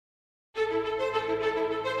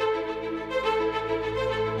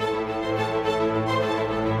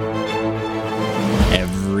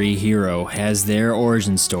hero has their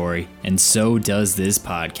origin story, and so does this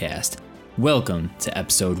podcast. Welcome to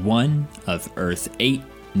episode 1 of Earth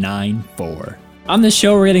 894. On this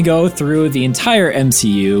show, we're going to go through the entire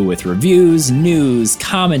MCU with reviews, news,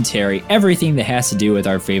 commentary, everything that has to do with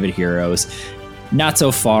our favorite heroes, not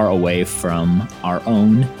so far away from our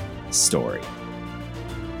own story.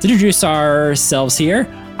 To introduce ourselves here,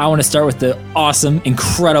 I want to start with the awesome,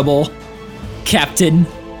 incredible Captain,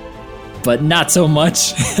 but not so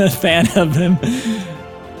much a fan of him,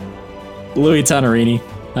 Louis Tonarini.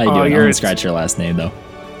 How you doing? I won't scratch your last name, though.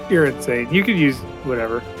 You're insane. You could use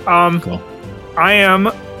whatever. Cool. I am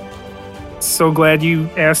so glad you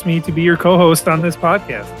asked me to be your co-host on this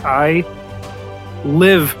podcast. I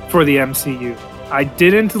live for the MCU. I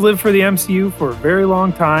didn't live for the MCU for a very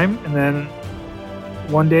long time, and then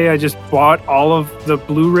one day I just bought all of the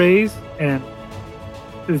Blu-rays, and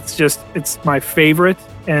it's my favorite.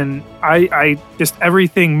 And I just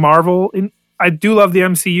everything Marvel. I do love the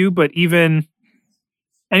MCU, but even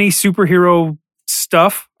any superhero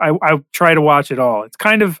stuff, I try to watch it all. It's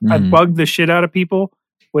kind of I bug the shit out of people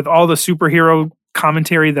with all the superhero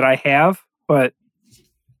commentary that I have, but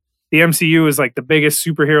the MCU is like the biggest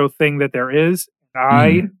superhero thing that there is.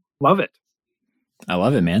 I love it. I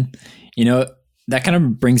love it, man. You know, that kind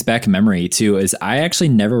of brings back a memory too, is I actually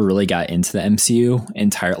never really got into the MCU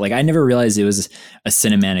entirely. Like, I never realized it was a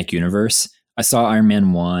cinematic universe. I saw Iron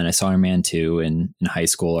Man 1, I saw Iron Man 2 in high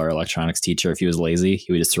school. Our electronics teacher, if he was lazy,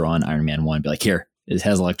 he would just throw on Iron Man 1 and be like, here, it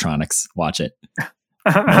has electronics, watch it.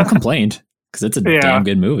 No one complained because it's a damn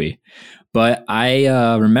good movie. But I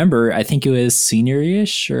remember, I think it was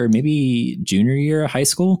senior-ish or maybe junior year of high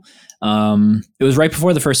school. It was right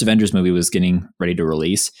before the first Avengers movie was getting ready to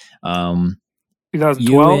release.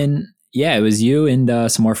 2012? It was you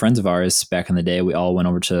and some more friends of ours back in the day. We all went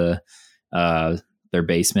over to their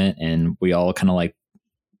basement, and we all kind of like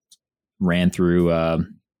ran through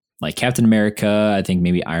like Captain America, I think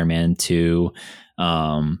maybe Iron Man 2,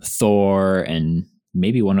 Thor, and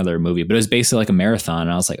maybe one other movie. But it was basically like a marathon,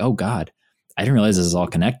 and I was like, oh God, I didn't realize this is all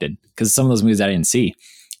connected, because some of those movies I didn't see.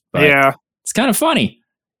 But yeah, it's kind of funny.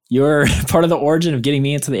 You're part of the origin of getting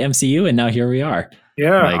me into the MCU, and now here we are.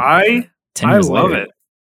 Yeah, like, I love it.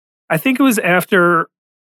 I think it was after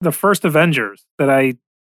the first Avengers that I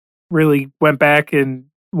really went back and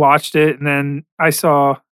watched it, and then I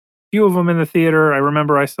saw a few of them in the theater. I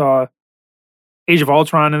remember I saw Age of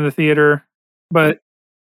Ultron in the theater, but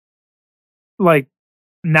like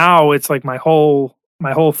now it's like my whole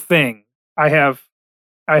thing. I have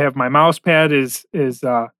my mouse pad is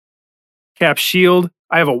Cap's shield.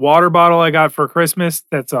 I have a water bottle I got for Christmas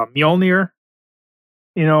that's a Mjolnir.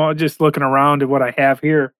 You know, just looking around at what I have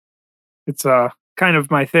here, it's kind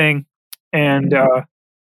of my thing. And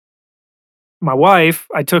my wife,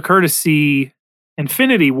 I took her to see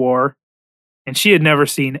Infinity War, and she had never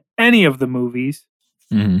seen any of the movies.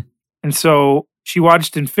 Mm-hmm. And so she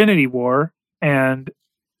watched Infinity War, and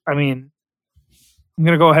I mean, I'm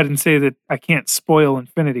going to go ahead and say that I can't spoil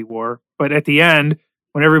Infinity War, but at the end,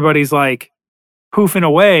 when everybody's like poofing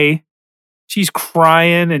away, she's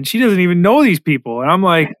crying, and she doesn't even know these people. And I'm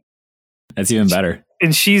like, that's even better.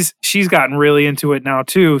 And she's gotten really into it now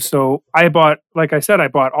too. So I bought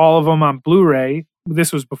all of them on Blu-ray.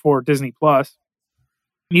 This was before Disney Plus.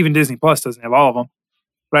 Even Disney Plus doesn't have all of them.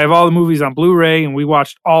 But I have all the movies on Blu-ray, and we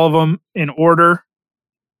watched all of them in order.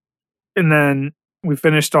 And then we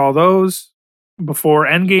finished all those before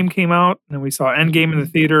Endgame came out. And then we saw Endgame in the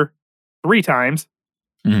theater 3 times.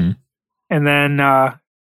 Mm-hmm. And then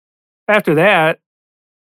after that,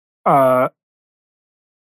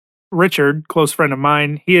 Richard, close friend of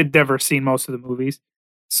mine, he had never seen most of the movies.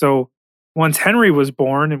 So once Henry was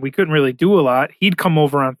born and we couldn't really do a lot, he'd come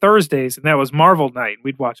over on Thursdays, and that was Marvel night.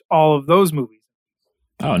 We'd watch all of those movies.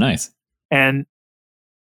 Oh, nice. And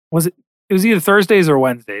it was either Thursdays or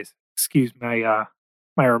Wednesdays. Excuse my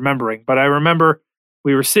remembering. But I remember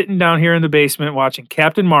we were sitting down here in the basement watching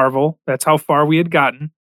Captain Marvel. That's how far we had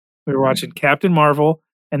gotten. We were watching Captain Marvel,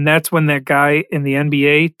 and that's when that guy in the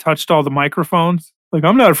NBA touched all the microphones. Like,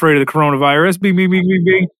 I'm not afraid of the coronavirus. Bing, bing, bing, bing,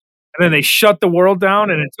 bing. And then they shut the world down,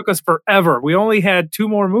 and it took us forever. We only had 2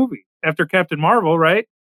 more movies after Captain Marvel, right?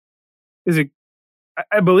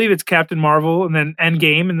 I believe it's Captain Marvel, and then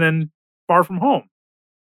Endgame, and then Far From Home.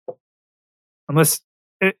 Unless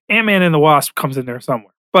Ant-Man and the Wasp comes in there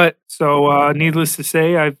somewhere. But, so, needless to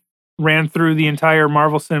say, I ran through the entire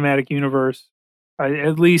Marvel Cinematic Universe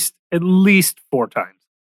at least 4 times.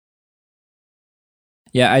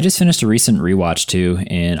 Yeah, I just finished a recent rewatch too,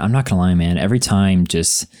 and I'm not gonna lie, man. Every time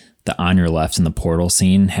just the on your left and the portal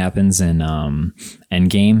scene happens in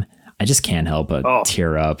Endgame, I just can't help but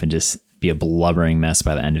tear up and just be a blubbering mess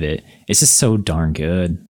by the end of it. It's just so darn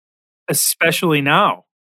good. Especially now.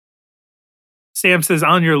 Sam says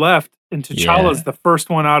on your left, and T'Challa's the first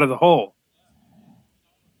one out of the hole.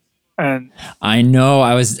 And I know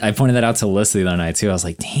I pointed that out to Alyssa the other night too. I was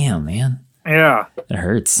like, damn, man. Yeah. It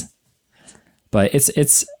hurts. But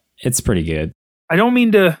it's pretty good. I don't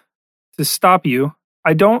mean to stop you.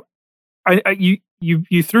 You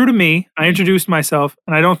threw to me. I introduced myself,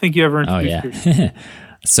 and I don't think you ever introduced yourself.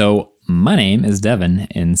 So my name is Devin,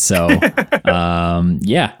 and so I'm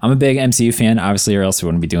a big MCU fan, obviously, or else we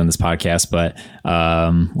wouldn't be doing this podcast. But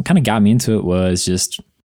what kind of got me into it was just,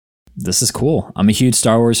 this is cool. I'm a huge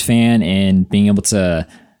Star Wars fan, and being able to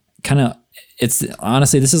this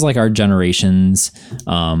is like our generation's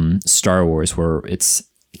Star Wars, where it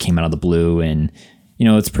came out of the blue, and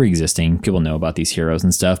it's pre-existing. People know about these heroes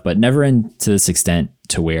and stuff, but never to this extent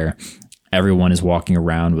to where everyone is walking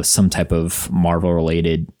around with some type of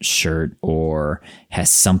Marvel-related shirt or has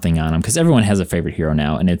something on them, because everyone has a favorite hero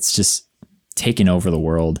now, and it's just taken over the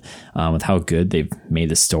world with how good they've made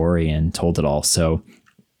the story and told it all. So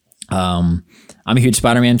I'm a huge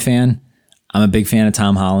Spider-Man fan. I'm a big fan of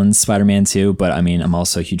Tom Holland's Spider-Man too, but I mean, I'm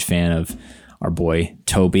also a huge fan of our boy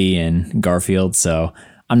Tobey and Garfield, so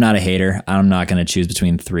I'm not a hater. I'm not going to choose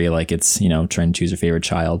between three like it's, trying to choose your favorite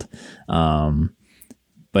child.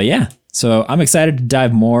 But yeah, so I'm excited to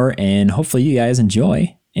dive more, and hopefully you guys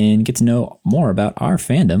enjoy and get to know more about our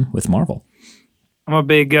fandom with Marvel. I'm a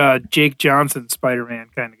big Jake Johnson Spider-Man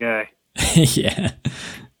kind of guy. Yeah.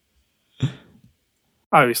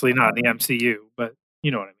 Obviously not in the MCU, but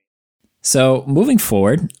you know what I mean. So moving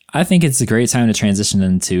forward, I think it's a great time to transition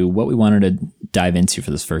into what we wanted to dive into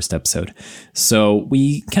for this first episode. So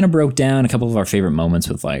we kind of broke down a couple of our favorite moments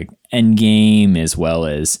with like Endgame, as well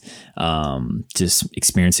as just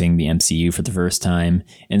experiencing the MCU for the first time.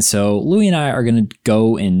 And so Louis and I are going to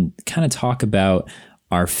go and kind of talk about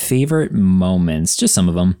our favorite moments, just some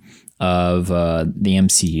of them, of the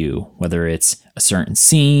MCU, whether it's a certain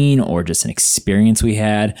scene or just an experience we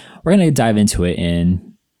had. We're going to dive into it and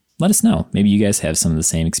let us know. Maybe you guys have some of the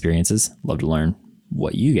same experiences. Love to learn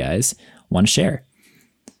what you guys want to share.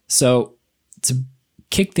 So to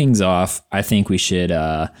kick things off, I think we should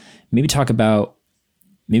maybe talk about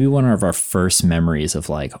maybe one of our first memories of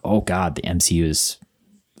like, oh God, the MCU is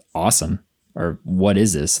awesome. Or what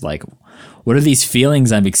is this? Like, what are these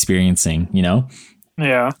feelings I'm experiencing,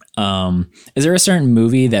 Yeah. Is there a certain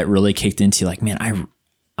movie that really kicked into like, man,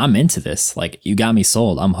 I'm into this. Like, you got me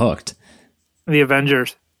sold. I'm hooked. The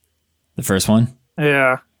Avengers. The first one?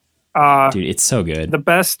 Yeah. Dude, it's so good. The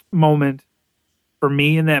best moment for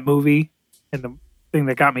me in that movie, and the thing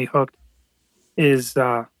that got me hooked, is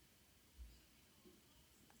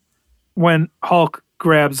when Hulk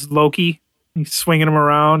grabs Loki. He's swinging him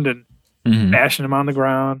around and bashing him on the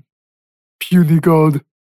ground. Puny God.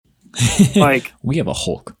 Like, we have a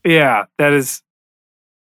Hulk. Yeah, that is.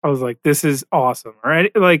 I was like, this is awesome.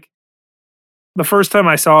 Right? Like, the first time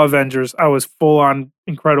I saw Avengers, I was full on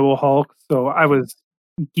Incredible Hulk. So I was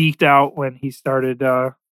geeked out when he started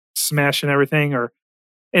smashing everything. Or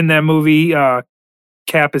in that movie,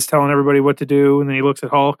 Cap is telling everybody what to do, and then he looks at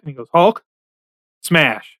Hulk and he goes, "Hulk,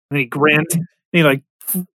 smash!" And he grins. And he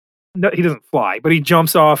he doesn't fly, but he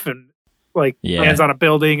jumps off and lands on a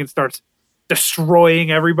building and starts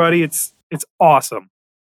destroying everybody. It's awesome.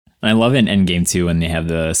 And I love it in Endgame too, when they have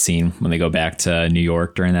the scene when they go back to New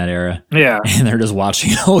York during that era. Yeah. And they're just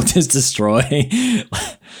watching Hulk just destroy.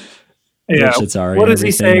 Yeah. What does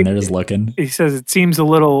he say? And they're just looking. He says it seems a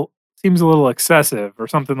little excessive or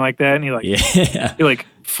something like that. And he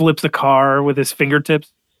flips a car with his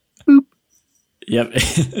fingertips. Boop. Yep.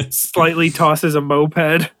 Slightly tosses a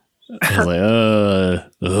moped. I was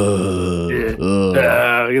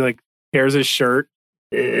like, he tears his shirt.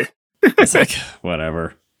 It's like,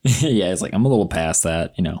 whatever. Yeah, it's like, I'm a little past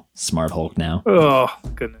that, smart Hulk now. Oh,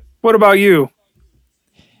 goodness. What about you?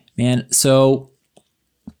 Man, so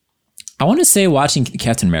I want to say watching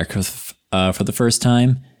Captain America for the first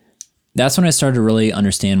time, that's when I started to really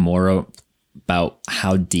understand more about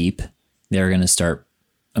how deep they're going to start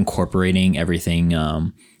incorporating everything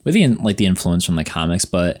with the influence from the comics,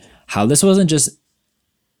 but how this wasn't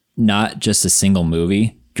not just a single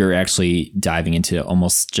movie. You're actually diving into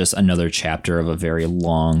almost just another chapter of a very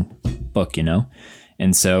long book,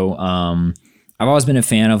 And so I've always been a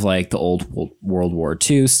fan of the old World War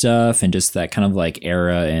II stuff and just that kind of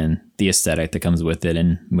era and the aesthetic that comes with it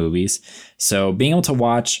in movies. So being able to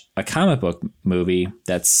watch a comic book movie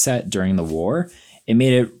that's set during the war, it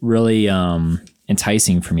made it really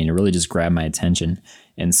enticing for me to really just grab my attention.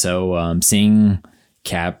 And so seeing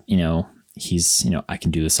Cap, he's, I can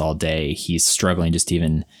do this all day. He's struggling just to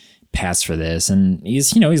even pass for this. And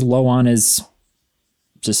he's low on his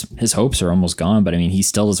hopes are almost gone, but I mean, he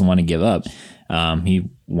still doesn't want to give up. He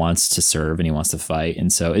wants to serve and he wants to fight.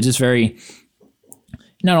 And so it's just very,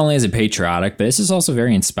 not only is it patriotic, but it's just also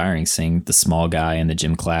very inspiring seeing the small guy in the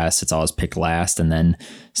gym class. It's always picked last and then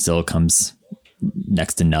still comes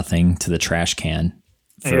next to nothing to the trash can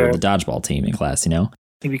for the dodgeball team in class,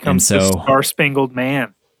 He becomes the star-spangled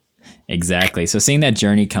man. Exactly. So seeing that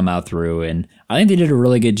journey come out through, and I think they did a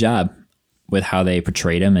really good job with how they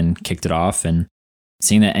portrayed him and kicked it off, and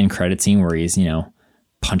seeing that end credit scene where he's,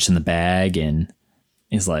 punching the bag and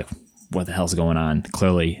he's like, what the hell's going on?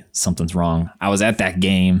 Clearly something's wrong. I was at that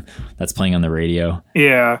game that's playing on the radio.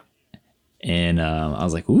 Yeah. And I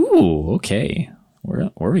was like, ooh, okay.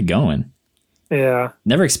 Where are we going? Yeah.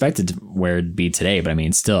 Never expected where it'd be today, but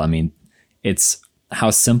it's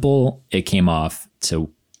how simple it came off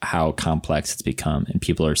to how complex it's become, and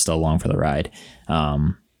people are still along for the ride.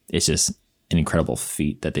 It's just an incredible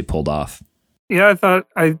feat that they pulled off. Yeah,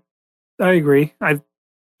 I agree. I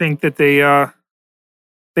think that they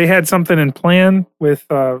had something in plan with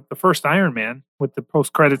the first Iron Man, with the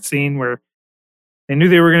post-credit scene where they knew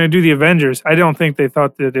they were going to do the Avengers. I don't think they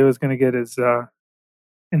thought that it was going to get as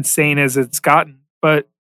insane as it's gotten, but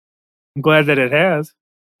I'm glad that it has.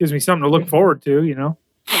 Gives me something to look forward to,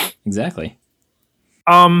 Exactly.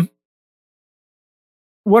 What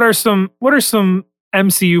are some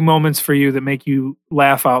MCU moments for you that make you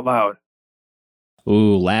laugh out loud?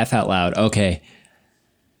 Ooh, laugh out loud. Okay.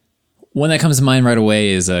 One that comes to mind right away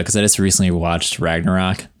is because I just recently watched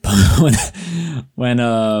Ragnarok. when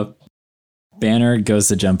Banner goes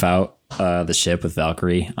to jump out the ship with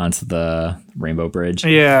Valkyrie onto the Rainbow Bridge.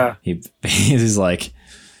 Yeah. He's like,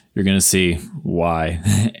 you're going to see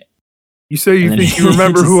why. You say you think you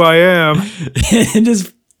remember who I am. And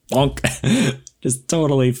just bonk. Just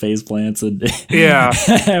totally face plants. And yeah.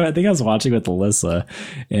 I think I was watching with Alyssa,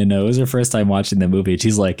 and it was her first time watching the movie. And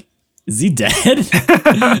she's like, is he dead?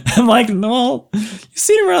 I'm like, no, you've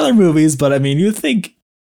seen him in other movies, but I mean, you think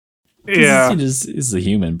he's a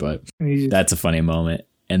human, but that's a funny moment.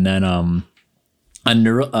 And then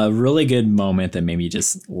a really good moment that made me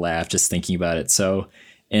just laugh just thinking about it. So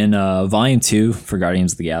in Volume 2 for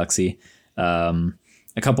Guardians of the Galaxy,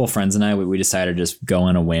 a couple of friends and I, we decided to just go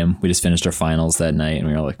on a whim. We just finished our finals that night, and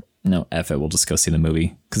we were like, no, F it, we'll just go see the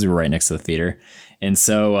movie, because we were right next to the theater. And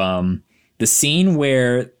so the scene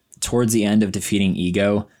where towards the end of defeating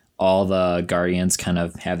Ego, all the Guardians kind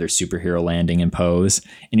of have their superhero landing and pose,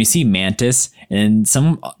 and you see Mantis, and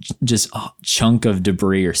some just chunk of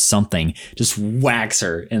debris or something just whacks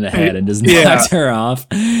her in the head and just knocks her off.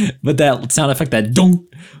 But that sound effect, that dunk,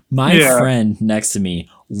 my friend next to me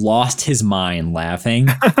lost his mind laughing,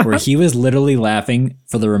 where he was literally laughing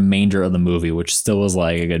for the remainder of the movie, which still was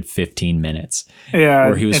like a good 15 minutes. Yeah.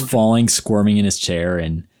 Where he was falling, squirming in his chair,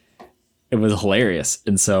 and it was hilarious.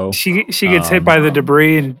 And so she gets hit by the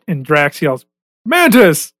debris, and Drax yells,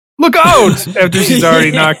 "Mantis, look out!" after she's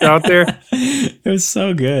already knocked out there. It was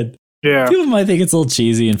so good. Yeah. People might think it's a little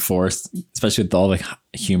cheesy and forced, especially with all the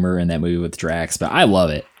humor in that movie with Drax, but I love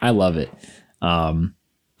it.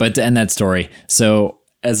 But to end that story, so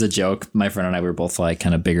as a joke, my friend and I were both like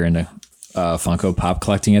kind of bigger into Funko Pop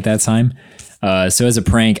collecting at that time. So as a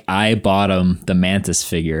prank, I bought him the Mantis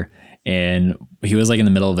figure, and he was like in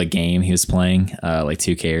the middle of a game he was playing, like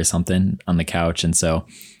 2K or something, on the couch. And so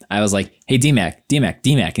I was like, hey, D-Mac.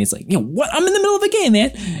 And he's like, what? I'm in the middle of a game,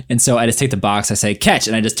 man. And so I just take the box, I say, catch,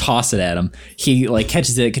 and I just toss it at him. He like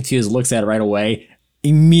catches it, confused, looks at it right away,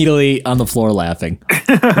 immediately on the floor laughing.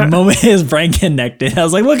 The moment his brain connected, I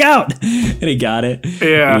was like, look out. And he got it.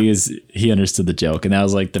 Yeah. He understood the joke. And that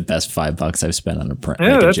was like the best $5 I've spent on a prank.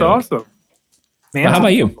 Yeah, that's awesome. Man, how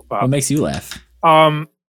about you? What makes you laugh?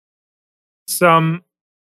 Some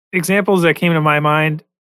examples that came to my mind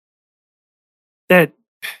that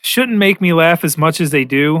shouldn't make me laugh as much as they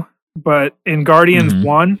do, but in Guardians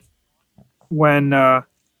 1, when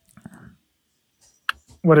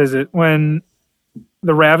what is it? When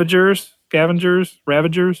the Ravagers, when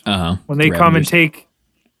they come and take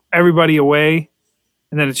everybody away,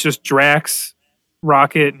 and then it's just Drax,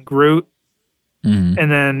 Rocket, and Groot,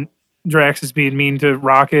 and then Drax is being mean to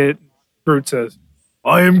Rocket. Groot says,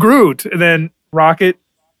 "I am Groot," and then Rocket,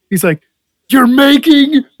 he's like, "You're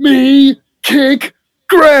making me kick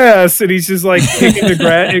grass," and he's just like kicking the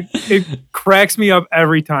grass. It cracks me up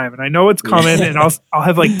every time, and I know it's coming, and I'll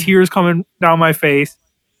have like tears coming down my face.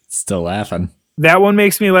 Still laughing. That one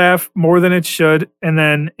makes me laugh more than it should. And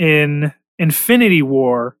then in Infinity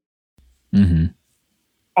War,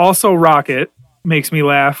 also Rocket makes me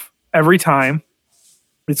laugh every time.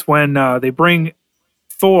 It's when they bring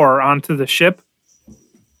Thor onto the ship,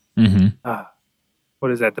 Mm-hmm.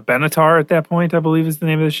 What is that? The Benatar at that point, I believe, is the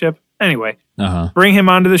name of the ship. Anyway, Uh-huh. bring him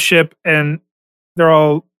onto the ship, and they're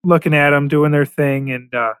all looking at him doing their thing, and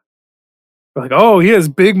they're like, "Oh, he has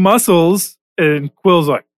big muscles." And Quill's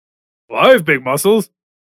like, "Well, I have big muscles."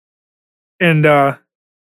 And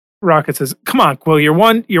Rocket says, "Come on, Quill, you're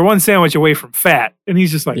one sandwich away from fat." And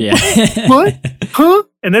he's just like, Yeah. "What? Huh?"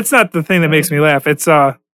 And that's not the thing that makes me laugh. It's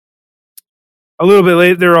a little bit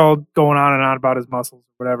late. They're all going on and on about his muscles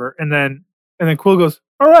or whatever. And then Quill goes,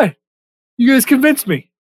 "All right, you guys convinced me.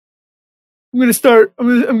 I'm gonna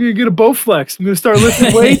get a Bowflex. I'm gonna start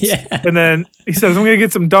lifting weights." Yeah. And then he says, "I'm gonna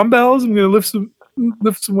get some dumbbells. I'm gonna lift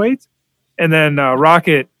some weights." And then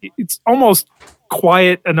Rocket, it's almost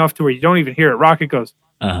quiet enough to where you don't even hear it. Rocket goes,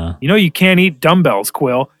 Uh-huh. "You know you can't eat dumbbells,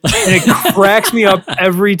 Quill." And it cracks me up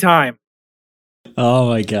every time. Oh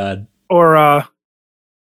my God. Or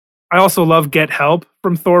I also love Get Help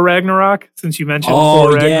from Thor Ragnarok, since you mentioned Oh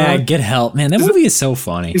Thor yeah, Ragnarok. Get Help. Man, that movie is so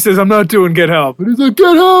funny. He says, "I'm not doing Get Help." And he's like,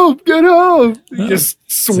 "Get help, get help." He just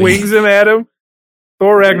swings him at him.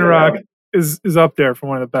 Thor Ragnarok is up there for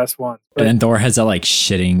one of the best ones. And then Thor has that like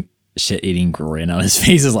shit-eating grin on his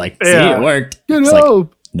face. Is like, see, Yeah. it worked. Get It's help.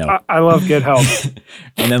 like, no. I love Get Help.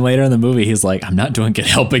 And then later in the movie, he's like, I'm not doing Get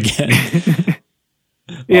Help again.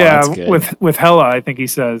 Yeah, that's good. with Hela, I think he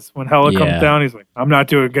says. When Hela Yeah. comes down, he's like, "I'm not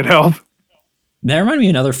doing Get Help." That reminded me of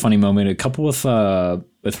another funny moment. A couple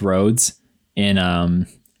with Rhodes in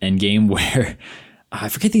Endgame where I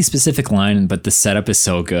forget the specific line, but the setup is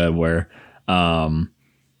so good. Where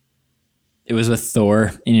it was with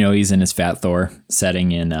Thor, and he's in his Fat Thor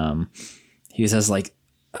setting, and he says like,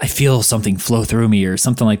 "I feel something flow through me" or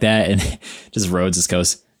something like that, and just Rhodes just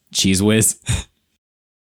goes, "Cheese whiz."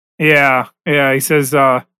 Yeah. He says,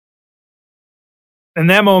 in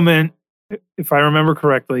that moment, if I remember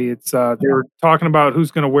correctly, it's they were talking about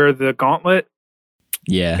who's going to wear the gauntlet.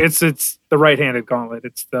 Yeah, It's the right-handed gauntlet.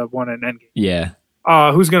 It's the one in Endgame. yeah,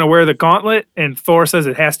 Who's going to wear the gauntlet? And Thor says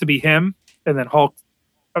it has to be him. And then Hulk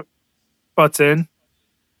butts in.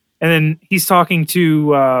 And then he's talking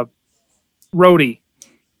to Rhodey.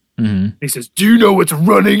 hmm He says, "Do you know what's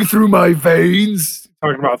running through my veins?"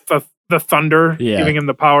 Talking about the thunder, Yeah. giving him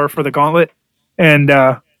the power for the gauntlet. And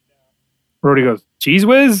Rhodey goes, "Cheese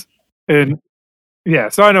whiz?" And yeah,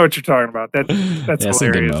 so I know what you're talking about. That's Yeah,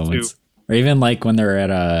 some good hilarious too. moments. Or even like when they're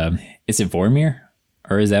at is it Vormir,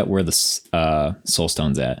 or is that where the Soul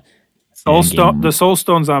Stone's at? Endgame. The Soul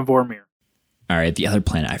Stone's on Vormir. All right, the other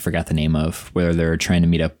planet I forgot the name of, where they're trying to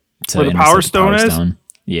meet up to Where the intercept Power Stone is?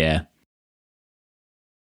 Yeah.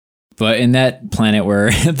 But in that planet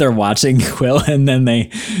where they're watching Quill and then they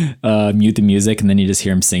mute the music and then you just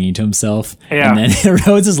hear him singing to himself. Yeah. And then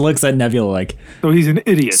Rhodes just looks at Nebula like, So he's an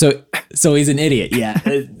idiot. so he's an idiot. Yeah.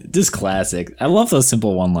 Just classic. I love those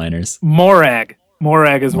simple one-liners. Morag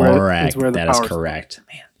is where the that Power is correct.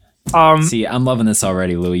 Man. Stone. See, I'm loving this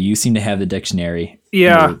already, Louis. You seem to have the dictionary.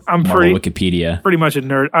 Yeah, Your I'm Marvel Wikipedia. pretty much a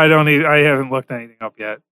nerd. I haven't looked anything up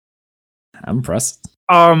yet. I'm impressed.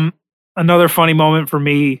 Another funny moment for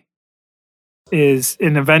me is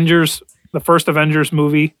in Avengers, the first Avengers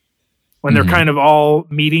movie, when they're Mhm. kind of all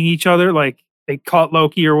meeting each other, like they caught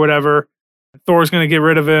Loki or whatever. Thor's going to get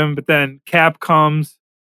rid of him, but then Cap comes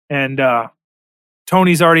and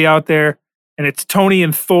Tony's already out there, and it's Tony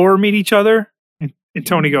and Thor meet each other, and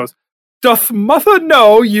Tony goes, "Doth mother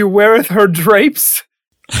know you weareth her drapes?"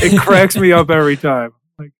 It cracks me up every time.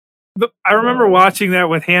 Like I remember watching that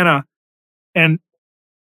with Hannah, and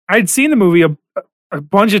I'd seen the movie a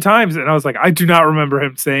bunch of times, and I was like, I do not remember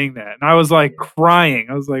him saying that, and I was like crying.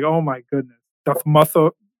 I was like, "Oh my goodness, doth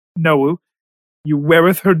mother know you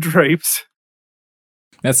weareth her drapes?"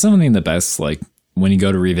 That's something the best, like when you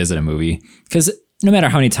go to revisit a movie, because no matter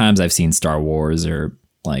how many times I've seen Star Wars or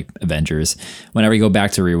like Avengers, whenever you go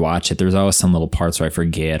back to rewatch it, there's always some little parts where I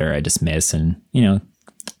forget or I just miss, and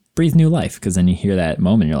breathe new life, because then you hear that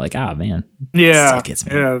moment, you're like, ah, man, Yeah, still gets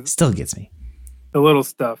me. yeah, Still gets me. the little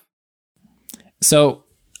stuff. So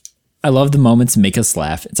I love the moments that make us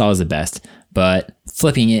laugh. It's always the best. But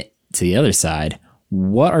flipping it to the other side,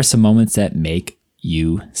 what are some moments that make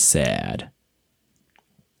you sad?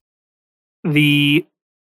 The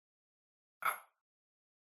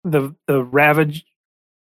Ravage,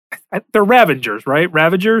 they're Ravengers, right?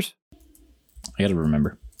 Ravagers, I gotta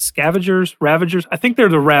remember. Scavengers, Ravagers. I think they're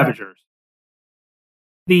the Ravagers.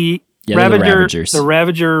 The Yeah, they're the Ravager, Ravagers. the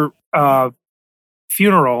Ravager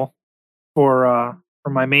funeral for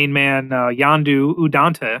my main man Yandu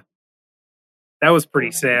Udante. That was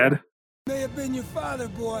pretty sad. May have been your father,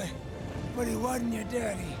 boy, but he wasn't your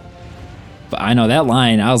daddy. But I know that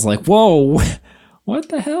line, I was like, whoa, what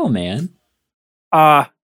the hell, man?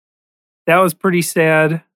 That was pretty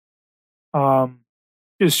sad.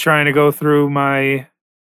 Just trying to go through my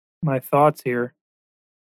thoughts here.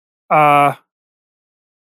 I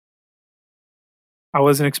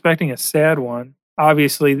wasn't expecting a sad one.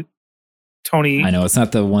 Obviously, Tony. I know it's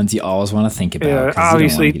not the ones you always want to think about.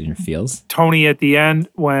 Obviously, you don't want to get in your feels. Tony at the end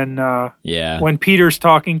when Peter's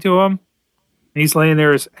talking to him, and he's laying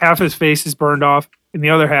there, half his face is burned off, and the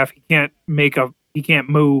other half he can't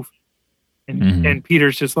move, and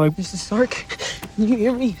Peter's just like, Mr. Stark, can you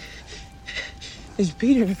hear me? It's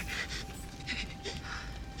Peter. Hey,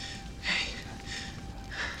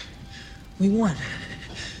 we won,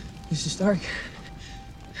 Mr. Stark.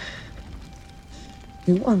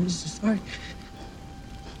 We won, Mr. Stark.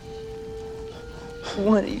 We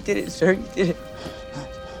won. You did it, sir. You did it.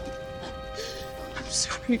 I'm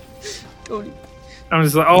sorry, Tony. I'm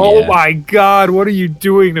just like, oh my God, what are you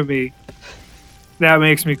doing to me? That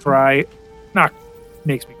makes me cry. Not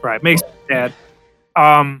makes me cry. It makes me sad.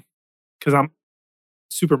 Because I'm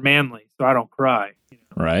super manly, so I don't cry.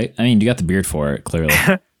 Right? I mean, you got the beard for it, clearly.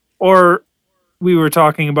 Or we were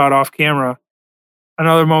talking about off camera.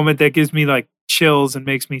 Another moment that gives me like chills and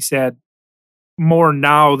makes me sad more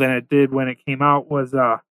now than it did when it came out was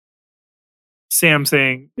Sam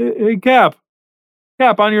saying, "Hey, Cap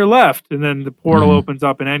on your left," and then the portal opens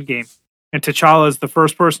up in Endgame, and T'Challa is the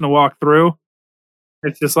first person to walk through.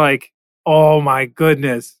 It's just like, oh my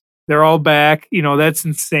goodness, they're all back. That's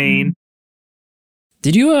insane.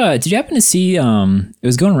 Did you happen to see? It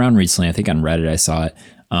was going around recently. I think on Reddit I saw it.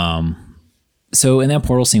 So in that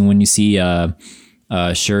portal scene, when you see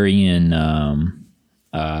Shuri and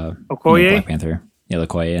Okoye, Black Panther,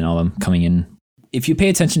 Okoye, and all them coming in. If you pay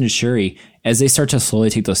attention to Shuri, as they start to slowly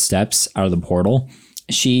take those steps out of the portal,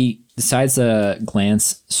 she decides to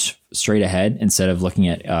glance straight ahead instead of looking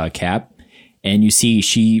at Cap, and you see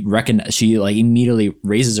she like immediately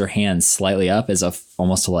raises her hands slightly up as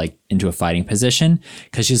almost to like into a fighting position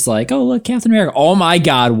because she's like, "Oh look, Captain America! Oh my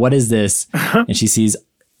God, what is this?" And she sees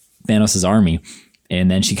Thanos' army. And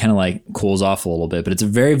then she kind of like cools off a little bit, but it's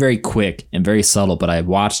very, very quick and very subtle. But I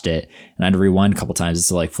watched it and I had to rewind a couple times just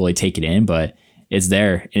to like fully take it in, but it's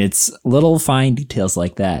there. And it's little fine details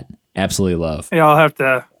like that. Absolutely love. Yeah, I'll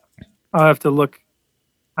have to look.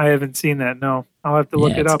 I haven't seen that. No, I'll have to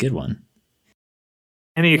look it up. It's a good one.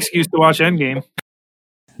 Any excuse to watch Endgame.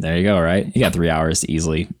 There you go. Right. You got 3 hours to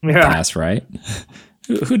easily pass, right?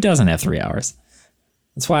 Who doesn't have 3 hours?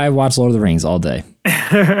 That's why I watch Lord of the Rings all day.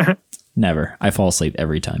 Never. I fall asleep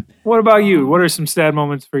every time. What about you? What are some sad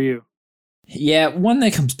moments for you? Yeah, one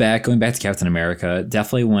that comes back, going back to Captain America,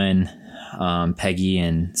 definitely when Peggy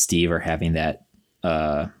and Steve are having that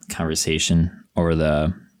conversation over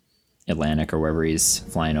the Atlantic or wherever he's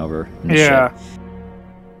flying over. In the ship.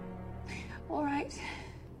 All right.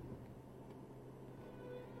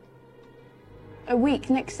 A week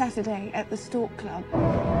next Saturday at the Stork Club.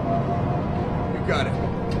 You got it.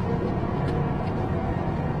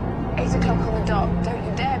 8 o'clock on the dot. Don't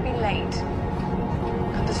you dare be late.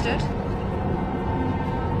 Understood?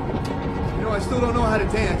 I still don't know how to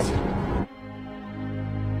dance.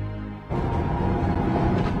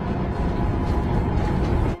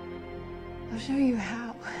 I'll show you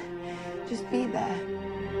how. Just be there.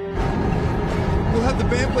 We'll have the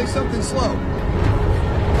band play something slow.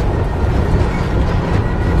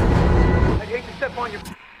 I'd hate to step on your...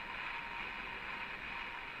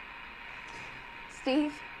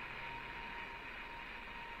 Steve?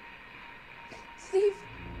 Steve?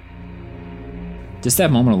 Just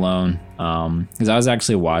that moment alone, because I was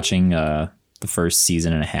actually watching the first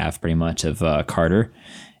season and a half, pretty much, of Carter,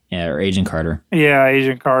 or Agent Carter. Yeah,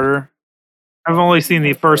 Agent Carter. I've only seen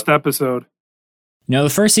the first episode. The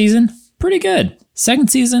first season, pretty good.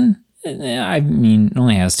 Second season, I mean, it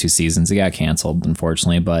only has 2 seasons. It got canceled,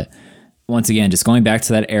 unfortunately. But once again, just going back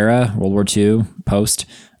to that era, World War II, post,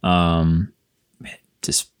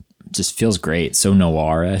 just feels great. So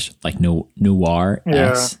noir-ish, like noir.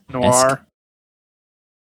 Yeah, noir.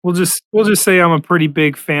 We'll just say I'm a pretty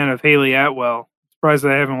big fan of Haley Atwell. Surprised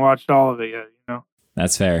I haven't watched all of it yet.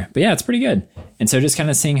 That's fair, but yeah, it's pretty good. And so just kind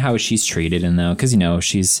of seeing how she's treated, and though, because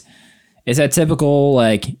it's that typical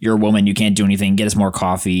like, you're a woman, you can't do anything. Get us more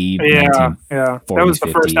coffee. Yeah. That was the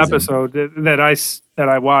first episode that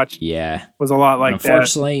I watched. Yeah, was a lot like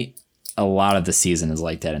unfortunately, a lot of the season is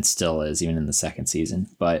like that, and still is, even in the second season.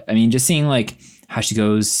 But I mean, just seeing like how she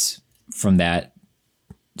goes from that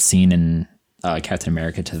scene in Captain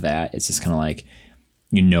America to that, it's just kind of like,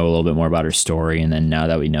 a little bit more about her story. And then now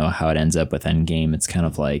that we know how it ends up with Endgame, it's kind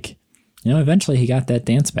of like, eventually he got that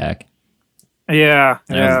dance back. Yeah.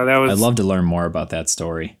 I'd love to learn more about that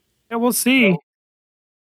story. Yeah, we'll see.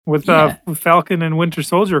 With Falcon and Winter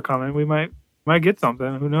Soldier coming, we might get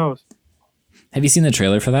something. Who knows? Have you seen the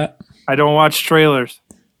trailer for that? I don't watch trailers.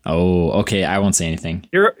 Oh, okay. I won't say anything.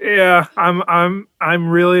 I'm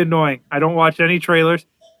really annoying. I don't watch any trailers.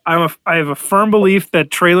 I have a firm belief that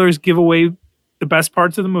trailers give away the best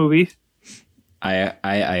parts of the movie.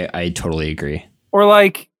 I totally agree. Or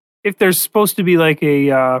like if there's supposed to be like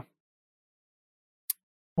a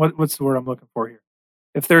what's the word I'm looking for here?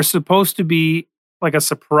 If there's supposed to be like a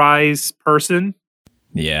surprise person,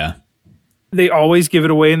 yeah, they always give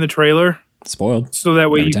it away in the trailer. Spoiled. So that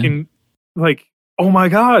way Every you time. can like, oh my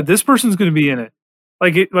God, this person's going to be in it.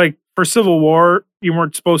 Like for Civil War, you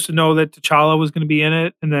weren't supposed to know that T'Challa was going to be in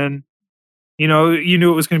it, and then you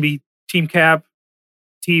knew it was going to be Team Cap,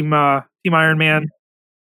 Team Iron Man.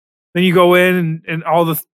 Then you go in and all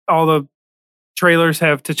the trailers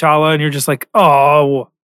have T'Challa, and you're just like, oh,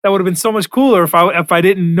 that would have been so much cooler if I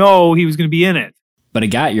didn't know he was going to be in it. But it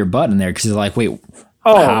got your butt in there because you're like, wait,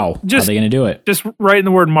 Oh, how? How are just they going to do it? just writing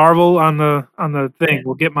the word Marvel on the thing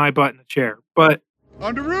will get my butt in the chair. But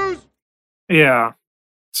Underoos? yeah,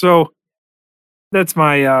 so that's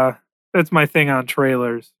my thing on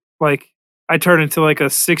trailers. Like I turn into like a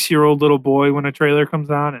 6-year-old little boy when a trailer comes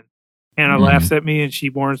on, and Hannah laughs at me and she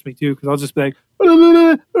warns me too because I'll just be like,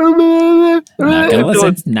 Not gonna until listen.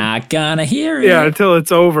 it's- Not gonna hear it. yeah, until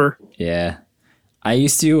it's over. Yeah. I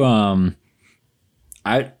used to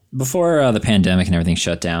before the pandemic and everything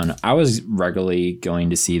shut down, I was regularly going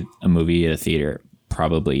to see a movie at a theater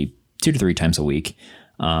probably 2 to 3 times a week.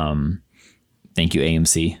 Thank you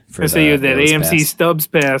AMC for I say you had that those AMC pass. Stubbs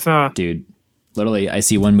pass, huh? Dude, literally I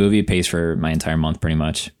see one movie, it pays for my entire month pretty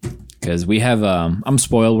much. Because we have I'm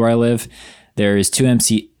spoiled where I live. There's 2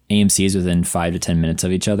 AMCs within 5 to 10 minutes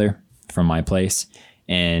of each other from my place.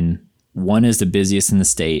 And one is the busiest in the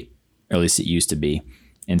state, or at least it used to be.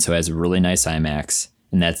 And so it has a really nice IMAX,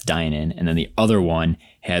 and that's dine-in. And then the other one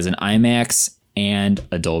has an IMAX and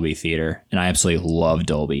a Dolby theater, and I absolutely love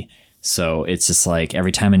Dolby. So it's just like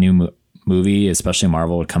every time a new movie, especially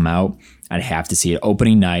Marvel, would come out, I'd have to see it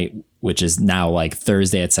opening night, which is now like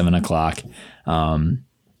Thursday at 7 o'clock.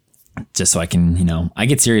 Just so I can, I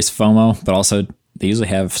get serious FOMO, but also they usually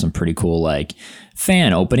have some pretty cool like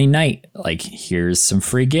fan opening night. Like here's some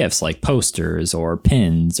free gifts like posters or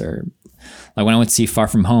pins, or like when I went to see Far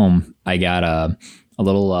From Home, I got a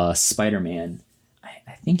little Spider-Man.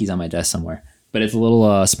 I think he's on my desk somewhere, but it's a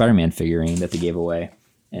little Spider-Man figurine that they gave away.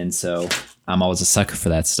 And so I'm always a sucker for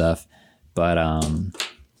that stuff. But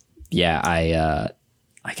yeah, I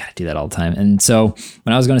gotta do that all the time. And so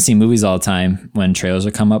when I was going to see movies all the time, when trailers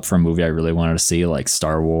would come up for a movie I really wanted to see, like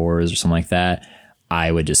Star Wars or something like that,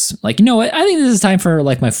 I would just like, you know what? I think this is time for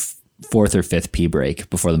like my 4th or 5th pee break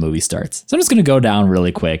before the movie starts. So I'm just going to go down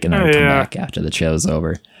really quick and then I'll come back after the trailer's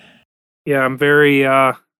over. Yeah, I'm very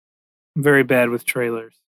bad with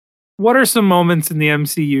trailers. What are some moments in the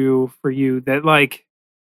MCU for you that like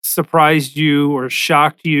surprised you or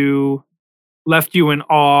shocked you, left you in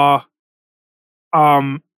awe?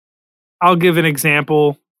 I'll give an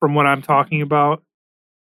example from what I'm talking about.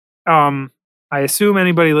 I assume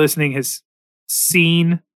anybody listening has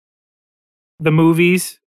seen the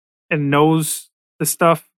movies and knows the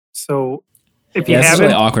stuff. So if you It's haven't,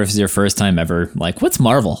 really awkward if it's your first time ever. Like, what's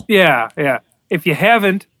Marvel? yeah. If you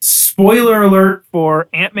haven't, spoiler alert for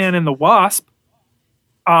Ant-Man and the Wasp.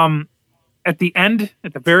 At the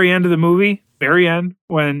very end of the movie,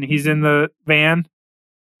 when he's in the van,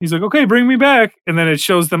 he's like, okay, bring me back. And then it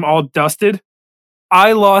shows them all dusted.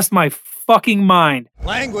 I lost my fucking mind.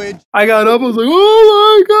 Language. I got up, I was like,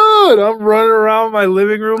 oh my God. I'm running around my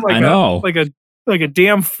living room I know. like a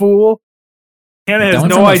damn fool. Hannah That has went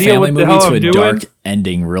no from a idea what family the movie hell to I'm a doing. dark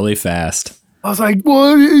ending really fast. I was like,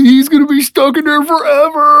 what? He's going to be stuck in there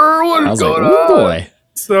forever. What I is was like, going oh on? boy.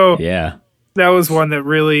 So Yeah. that was one that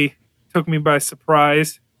really took me by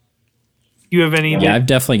surprise. You have any? Yeah, I've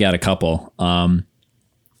definitely got a couple.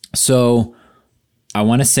 So I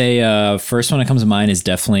want to say first one that comes to mind is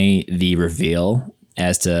definitely the reveal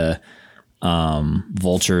as to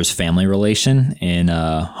Vulture's family relation in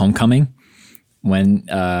Homecoming. When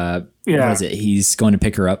what is it? He's going to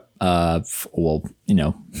pick her up.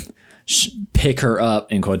 Pick her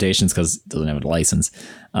up in quotations because doesn't have a license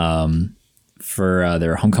for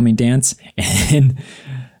their homecoming dance, and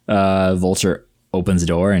Vulture opens the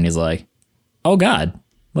door and he's like, "Oh God,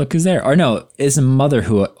 look who's there!" Or no, it's a mother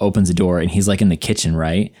who opens the door and he's like in the kitchen,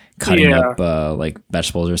 right, cutting up like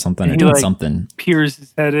vegetables or something, or doing something. Peers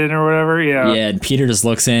his head in or whatever. Yeah. Yeah, and Peter just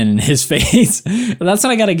looks in and his face. That's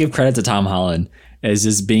when I got to give credit to Tom Holland as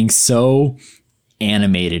just being so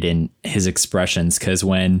animated in his expressions. Because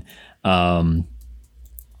when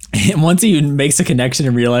And once he makes a connection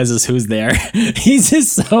and realizes who's there, he's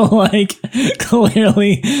just so like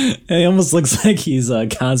clearly, it almost looks like he's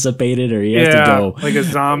constipated or he has to go like a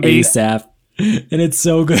zombie ASAP. And it's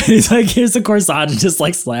so good. He's like, here's the corsage and just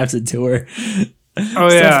like slaps it to her.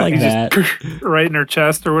 Oh yeah, Stuff like that. just right in her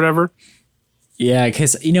chest or whatever. Yeah,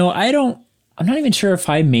 because I'm not even sure if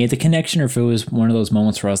I made the connection or if it was one of those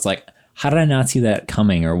moments where I was like, how did I not see that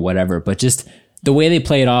coming or whatever? But just the way they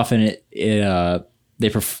play it off and they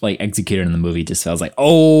executed in the movie, just I was like,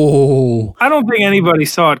 oh. I don't think anybody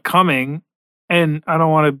saw it coming, and I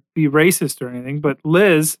don't want to be racist or anything, but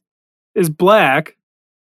Liz is black.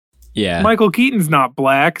 Yeah. Michael Keaton's not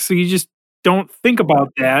black, so you just don't think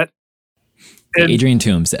about that. And, Adrian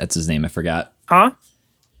Toomes, that's his name. I forgot. huh?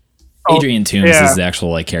 Adrian Toomes yeah. is the actual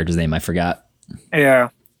like character's name. I forgot. Yeah.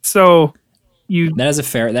 So That is a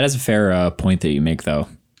fair point that you make, though.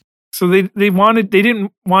 So they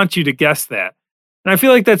didn't want you to guess that. And I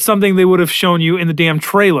feel like that's something they would have shown you in the damn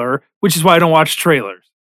trailer, which is why I don't watch trailers.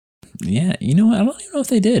 Yeah, you know what? I don't even know if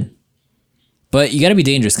they did. But you got to be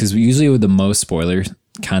dangerous because usually with the most spoiler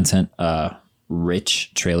content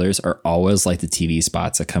rich trailers are always like the TV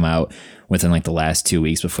spots that come out within like the last 2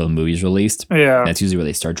 weeks before the movie's released. Yeah. That's usually where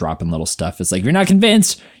they start dropping little stuff. It's like, if you're not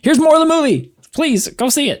convinced, here's more of the movie. Please go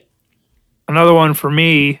see it. Another one for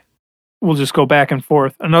me, we'll just go back and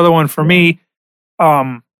forth. Another one for me,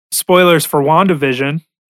 spoilers for WandaVision.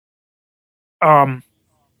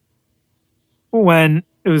 When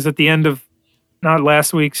it was at the end of not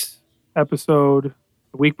last week's episode,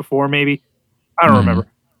 the week before maybe. I don't remember.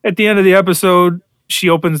 At the end of the episode, she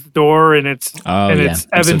opens the door and it's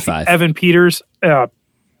Evan Peters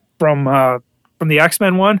from the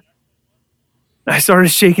X-Men one. I started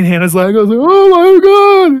shaking Hannah's leg. I was like, "Oh my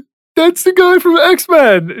god, that's the guy from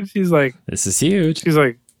X-Men!" And she's like, "This is huge." She's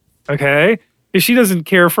like, "Okay." If she doesn't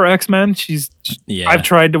care for X-Men, I've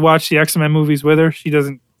tried to watch the X-Men movies with her. She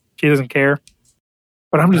doesn't care.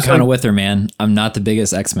 But I'm just kind of with her, man. I'm not the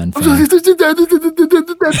biggest X-Men fan. That's the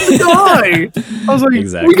guy. I was like,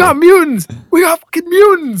 exactly. We got mutants. We got fucking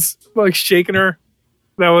mutants. Like shaking her.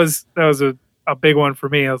 That was a big one for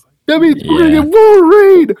me. I was like, that means we're gonna get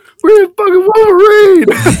Wolverine. We're gonna fucking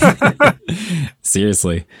Wolverine.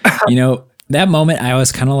 Seriously, that moment I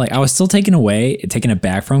was kind of like, I was still taken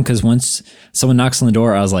aback from, because once someone knocks on the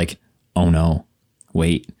door, I was like, oh no,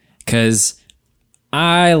 wait, because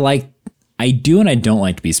I do and I don't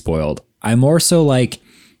like to be spoiled. I more so like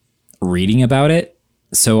reading about it.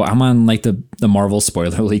 So I'm on like the Marvel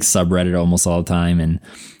spoiler leak subreddit almost all the time, and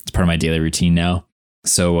it's part of my daily routine now.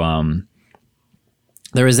 So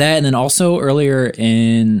there was that, and then also earlier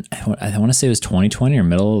in, I want to say it was 2020 or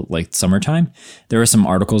middle, like summertime, there were some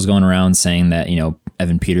articles going around saying that,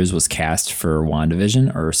 Evan Peters was cast for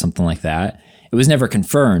WandaVision or something like that. It was never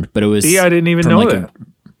confirmed, but it was. See, I didn't even know that.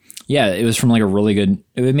 It was from like a really good.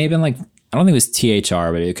 It may have been like, I don't think it was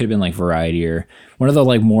THR, but it could have been like Variety or one of the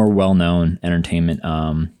like more well-known entertainment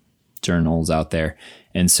journals out there.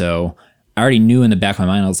 And so I already knew in the back of my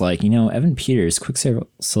mind, I was like, Evan Peters,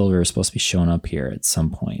 Quicksilver is supposed to be showing up here at some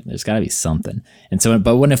point. There's got to be something. And so,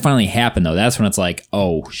 but when it finally happened, though, that's when it's like,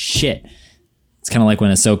 oh shit. It's kind of like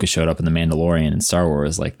when Ahsoka showed up in The Mandalorian and Star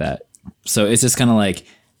Wars like that. So it's just kind of like,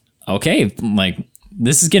 okay, like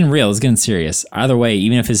this is getting real. It's getting serious. Either way,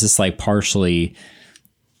 even if it's just like partially,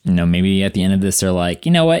 maybe at the end of this, they're like,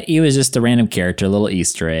 you know what? He was just a random character, a little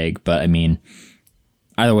Easter egg. But I mean,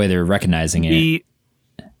 either way, they're recognizing it.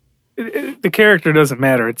 The character doesn't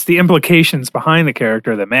matter. It's the implications behind the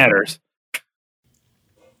character that matters.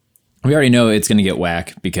 We already know it's going to get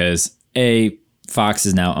whack because Fox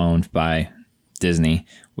is now owned by Disney,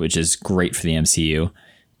 which is great for the MCU.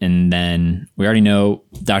 And then we already know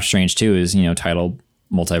Doctor Strange 2 is, titled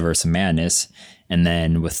Multiverse of Madness. And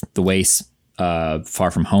then with the way Far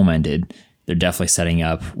From Home ended, they're definitely setting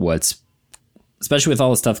up especially with all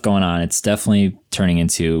the stuff going on, it's definitely turning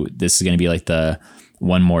into, this is going to be like the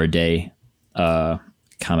One More Day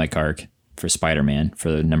comic arc for Spider-Man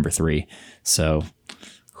for the number 3. So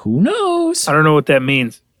who knows? I don't know what that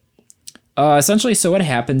means. Essentially, so what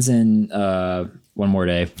happens in One More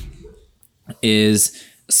Day is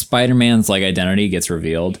Spider-Man's like identity gets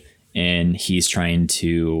revealed, and he's trying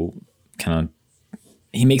to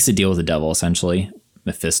he makes a deal with the devil, essentially,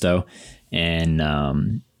 Mephisto,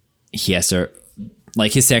 and he has to,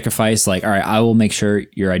 like, his sacrifice, like, all right, I will make sure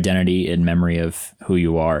your identity and memory of who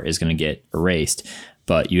you are is going to get erased,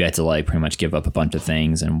 but you have to like pretty much give up a bunch of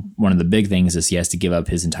things, and one of the big things is he has to give up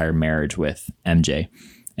his entire marriage with MJ,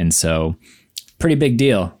 and so pretty big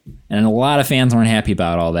deal, and a lot of fans weren't happy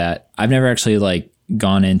about all that. I've never actually like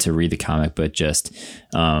gone in to read the comic, but just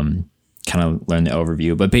kind of learn the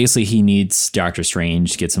overview. But basically, he needs Doctor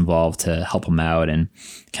Strange gets involved to help him out and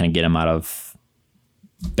kind of get him out of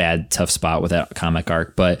bad, tough spot with that comic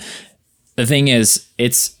arc. But the thing is,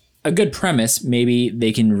 it's a good premise. Maybe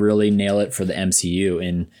they can really nail it for the MCU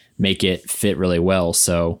and make it fit really well.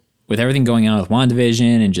 So with everything going on with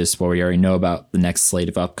WandaVision and just what we already know about the next slate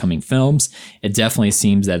of upcoming films, it definitely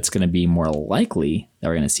seems that it's going to be more likely that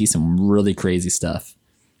we're going to see some really crazy stuff.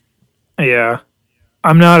 Yeah.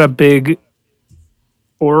 I'm not a big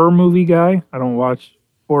horror movie guy. I don't watch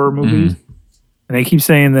horror movies. And they keep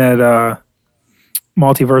saying that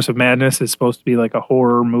Multiverse of Madness is supposed to be like a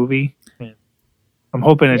horror movie. I'm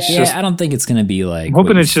hoping it's just... I don't think it's going to be like... I'm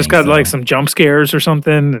hoping it's just got like some jump scares or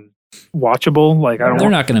something and watchable. Like, I don't They're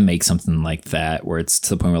not going to make something like that where it's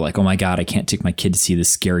to the point where like, oh my God, I can't take my kid to see this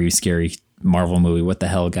scary Marvel movie. What the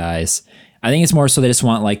hell, guys? I think it's more so they just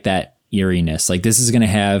want like that eeriness. Like, this is going to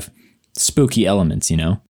have spooky elements, you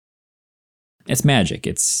know? It's magic.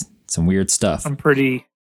 It's some weird stuff. I'm pretty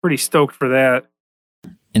stoked for that.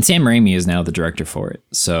 And Sam Raimi is now the director for it.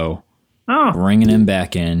 So... Oh. Bringing him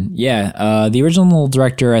back in. Yeah, the original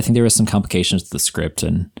director, I think there was some complications with the script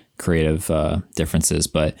and creative differences,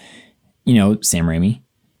 but, you know, Sam Raimi,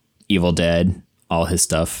 Evil Dead, all his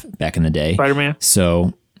stuff back in the day. Spider-Man.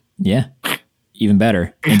 So, yeah, even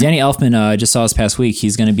better. And Danny Elfman, I just saw this past week,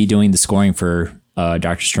 he's going to be doing the scoring for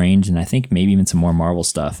Doctor Strange and I think maybe even some more Marvel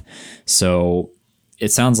stuff. So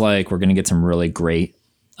it sounds like we're going to get some really great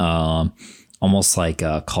almost like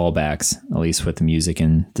callbacks, at least with the music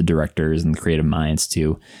and the directors and the creative minds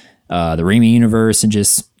to the Raimi universe and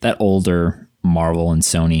just that older Marvel and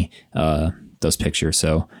Sony, those pictures.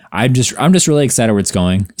 So I'm just really excited where it's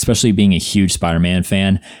going, especially being a huge Spider-Man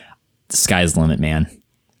fan. The sky's the limit, man.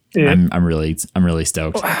 Yeah. I'm really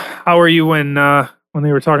stoked. How are you when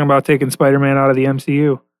they were talking about taking Spider-Man out of the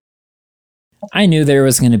MCU? I knew there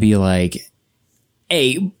was going to be like,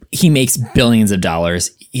 hey, he makes billions of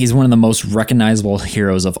dollars. He's one of the most recognizable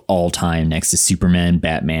heroes of all time next to Superman,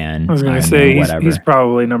 Batman. I was going to say he's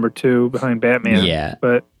probably number 2 behind Batman. Yeah.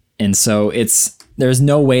 And so there's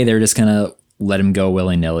no way they're just going to let him go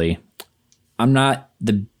willy-nilly. I don't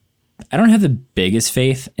have the biggest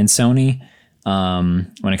faith in Sony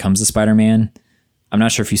when it comes to Spider-Man. I'm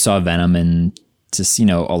not sure if you saw Venom and just, you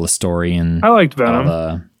know, all the story and I liked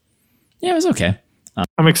Venom. Yeah, it was okay.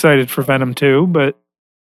 I'm excited for Venom too, but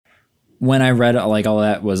when I read like all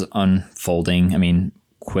that was unfolding, I mean,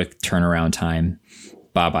 quick turnaround time,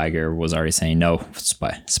 Bob Iger was already saying, no,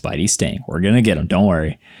 Spidey's staying. We're going to get him. Don't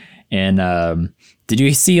worry. And did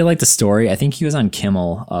you see like the story? I think he was on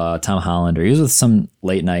Kimmel, Tom Holland, or he was with some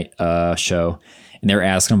late night show. And they were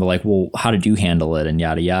asking him like, well, how did you handle it? And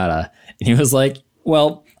yada, yada. And he was like,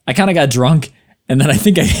 well, I kind of got drunk. And then I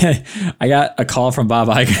think I got a call from Bob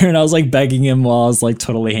Iger, and I was like begging him while I was like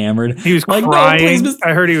totally hammered. He was like, crying. No, please,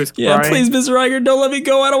 I heard he was crying. Yeah, please, Mr. Iger, don't let me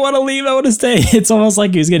go. I don't want to leave. I want to stay. It's almost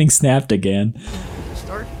like he was getting snapped again.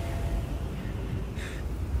 Start.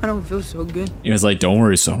 I don't feel so good. He was like, don't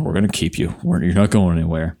worry, son. We're going to keep you. You're not going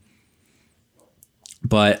anywhere.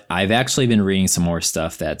 But I've actually been reading some more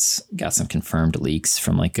stuff that's got some confirmed leaks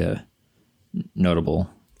from like a notable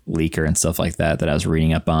leaker and stuff like that I was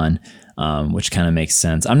reading up on, which kind of makes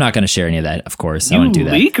sense. I'm not going to share any of that, of course. I wouldn't do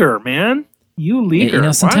that. Leaker, man. You leaker. You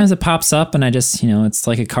know, sometimes it pops up and I just, you know, it's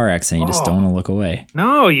like a car accident. You just don't want to look away.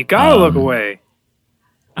 No, you got to look away.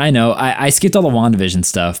 I know. I skipped all the WandaVision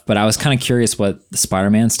stuff, but I was kind of curious what the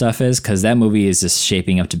Spider-Man stuff is, because that movie is just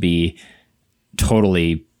shaping up to be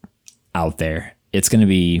totally out there. It's going to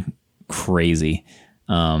be crazy.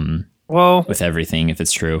 Well, with everything, if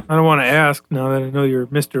it's true. I don't want to ask now that I know you're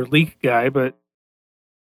Mr. Leak guy, but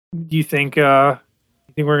do you think we're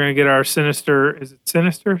going to get our Sinister? Is it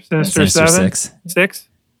Sinister? Sinister 7? 6?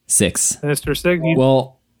 6. Sinister 6?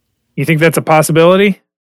 You think that's a possibility?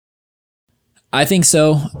 I think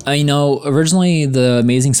so. You know, originally the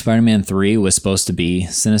Amazing Spider-Man 3 was supposed to be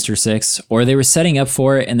Sinister 6, or they were setting up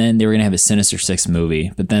for it, and then they were going to have a Sinister 6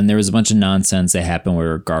 movie. But then there was a bunch of nonsense that happened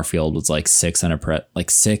where Garfield was like sick on a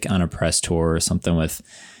press tour or something with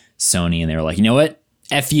Sony, and they were like, you know what?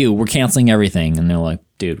 F you, we're canceling everything. And they're like,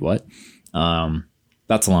 dude, what?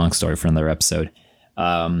 That's a long story for another episode.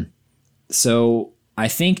 So I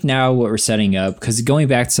think now what we're setting up, because going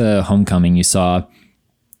back to Homecoming, you saw...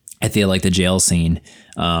 I feel like the jail scene,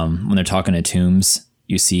 when they're talking to Toombs,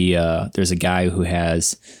 you see there's a guy who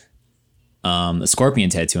has a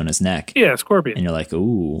scorpion tattoo on his neck. Yeah, scorpion. And you're like,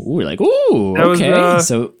 ooh. You're like, ooh, that okay. Was,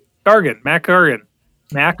 so Gargan, Mac Gargan.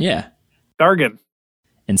 Mac? Yeah. Gargan.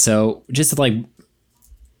 And so just like,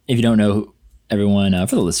 if you don't know, everyone,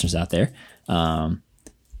 for the listeners out there,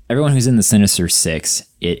 everyone who's in the Sinister Six,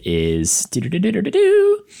 it is...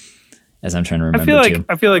 as I'm trying to remember.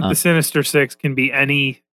 I feel like the Sinister Six can be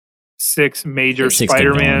any 6 major Six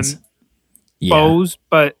Spider-Man villains. foes,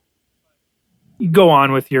 but you go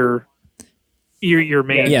on with your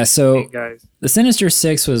main, so main guys. the Sinister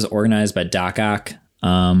Six was organized by Doc Ock,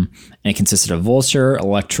 and it consisted of Vulture,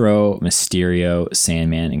 Electro, Mysterio,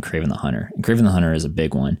 Sandman, and Kraven the Hunter. And Kraven the Hunter is a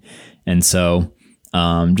big one. And so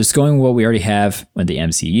just going what we already have with the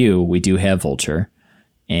MCU, we do have Vulture,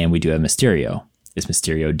 and we do have Mysterio. Is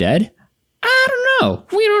Mysterio dead? I don't know.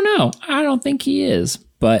 We don't know. I don't think he is,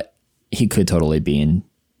 but he could totally be in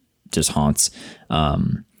just haunts.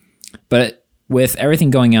 But with everything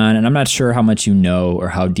going on, and I'm not sure how much you know or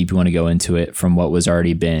how deep you want to go into it from what was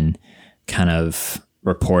already been kind of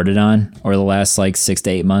reported on over the last like 6 to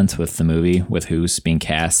 8 months with the movie, with who's being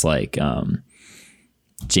cast, like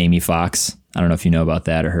Jamie Foxx. I don't know if you know about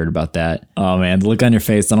that or heard about that. Oh man, the look on your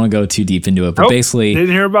face. I don't go too deep into it, but basically, didn't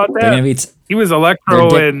hear about that. He was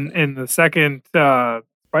Electro in the second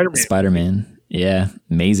Spider-Man. Spider-Man, yeah,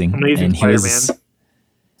 amazing and Spider-Man.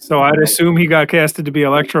 So I'd assume he got casted to be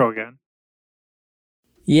Electro again.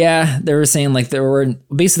 Yeah, they were saying like there were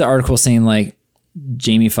basically the article saying like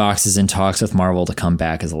Jamie Foxx is in talks with Marvel to come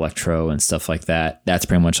back as Electro and stuff like that. That's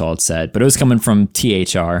pretty much all it said. But it was coming from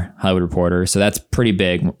THR, Hollywood Reporter, so that's pretty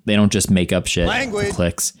big. They don't just make up shit for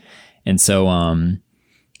clicks. And so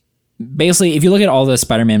basically, if you look at all the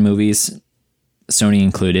Spider-Man movies, Sony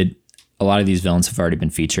included, a lot of these villains have already been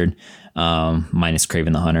featured, minus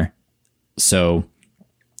Kraven the Hunter. So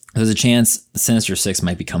there's a chance the Sinister Six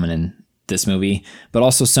might be coming in this movie, but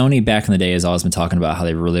also Sony back in the day has always been talking about how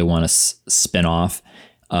they really want to spin off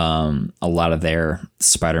a lot of their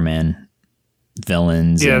Spider-Man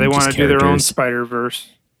villains. Yeah, they want to do their own Spider-Verse.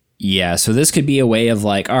 Yeah, so this could be a way of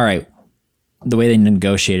like, all right, the way they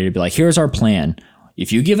negotiated it'd be like, here's our plan.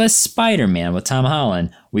 If you give us Spider-Man with Tom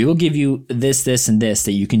Holland, we will give you this, this, and this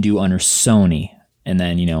that you can do under Sony. And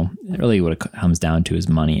then, really what it comes down to is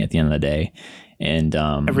money at the end of the day. And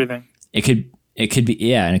everything. It could be,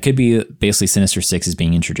 yeah, and it could be basically Sinister Six is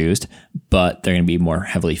being introduced, but they're going to be more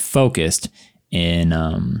heavily focused in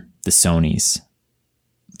the Sony's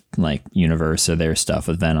like universe or their stuff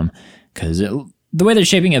with Venom, because the way they're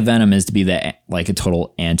shaping a Venom is to be like a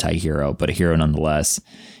total anti-hero, but a hero nonetheless.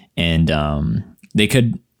 And they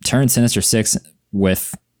could turn Sinister Six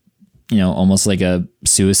with almost like a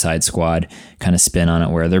Suicide Squad kind of spin on it,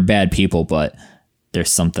 where they're bad people, but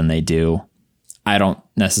there's something they do. I don't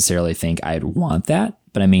necessarily think I'd want that,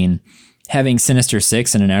 but I mean, having Sinister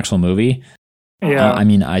Six in an actual movie, yeah.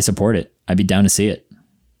 I support it. I'd be down to see it.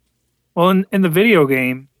 Well, in the video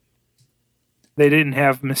game, they didn't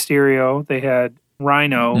have Mysterio. They had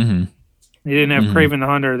Rhino. Mm-hmm. They didn't have Kraven the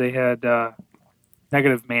Hunter. They had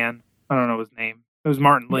Negative Man. I don't know his name. It was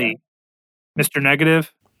Martin Lee. Mr.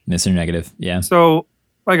 Negative. Mr. Negative, yeah. So,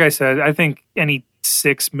 like I said, I think any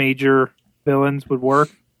 6 major villains would work.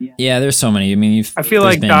 Yeah, there's so many. I mean, I feel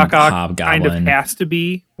like Doc Ock kind of has to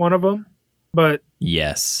be one of them, but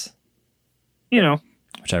yes,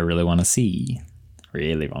 which I really want to see.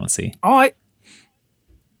 Really want to see. Oh, I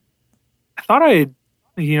thought I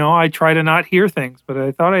try to not hear things, but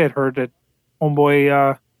I thought I had heard that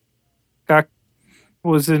Homeboy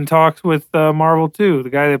was in talks with Marvel too. The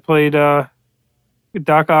guy that played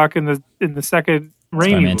Doc Ock in the second Raimi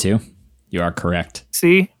Spider-Man 2. You are correct.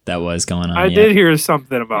 See? That was going on. I did hear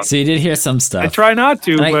something about So you did hear some stuff. I try not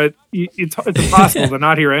to, but it's impossible to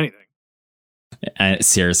not hear anything.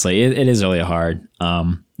 Seriously, it is really hard,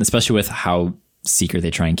 especially with how secret they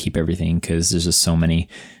try and keep everything, because there's just so many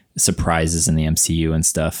surprises in the MCU and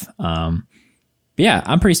stuff. But yeah,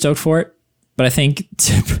 I'm pretty stoked for it. But I think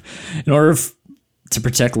in order to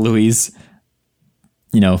protect Louis',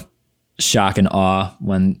 shock and awe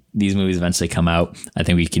when these movies eventually come out, I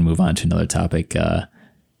think we can move on to another topic and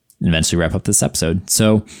eventually wrap up this episode.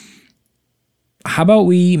 So how about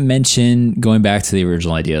we mention, going back to the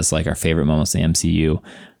original ideas, like our favorite moments in the MCU,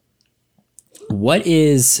 what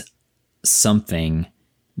is something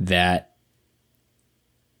that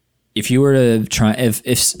if you were to try,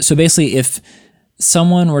 if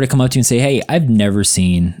someone were to come up to you and say, hey, I've never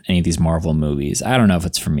seen any of these Marvel movies, I don't know if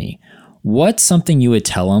it's for me, what's something you would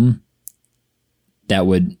tell them that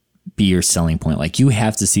would be your selling point? Like, you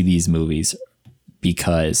have to see these movies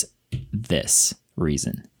because this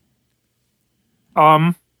reason.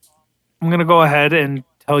 I'm going to go ahead and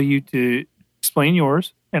tell you to explain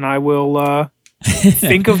yours, and I will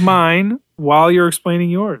think of mine while you're explaining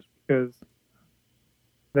yours, because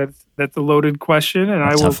that's a loaded question, and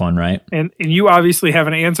I will. Tough one, right? And you obviously have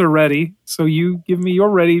an answer ready, so you give me your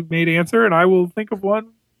ready-made answer, and I will think of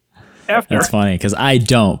one after. That's funny because I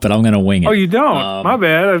don't, but I'm gonna wing it. Oh, you don't? My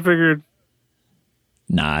bad. I figured.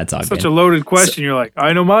 Nah, it's all Such good. a loaded question. You're like,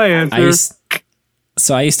 I know my answer.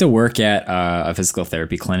 I used to work at a physical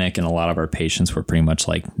therapy clinic, and a lot of our patients were pretty much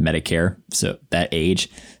like Medicare, so that age.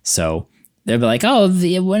 So they'd be like, "Oh,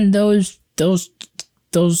 one of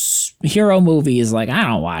those hero movies, like I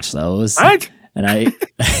don't watch those." What? And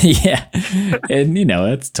yeah, and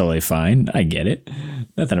it's totally fine. I get it.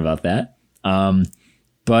 Nothing about that.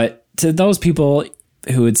 But to those people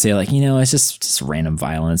who would say like, it's just random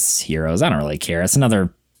violence, heroes, I don't really care. It's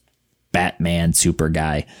another Batman super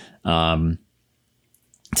guy.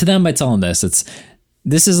 To them, I tell them this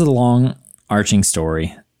is a long arching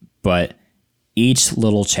story, but each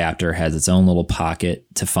little chapter has its own little pocket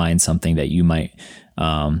to find something that you might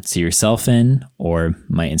see yourself in, or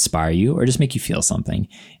might inspire you, or just make you feel something.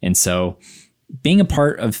 And so being a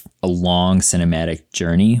part of a long cinematic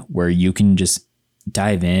journey where you can just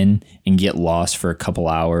dive in and get lost for a couple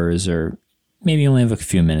hours, or maybe you only have a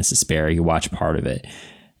few minutes to spare, you watch part of it.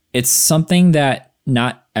 It's something that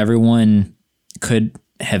not everyone could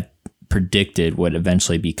have predicted would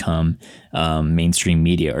eventually become mainstream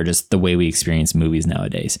media, or just the way we experience movies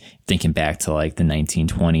nowadays. Thinking back to like the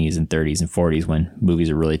 1920s and 30s and 40s when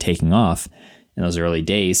movies are really taking off in those early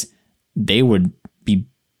days, they would be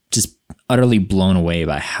just utterly blown away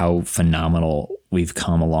by how phenomenal we've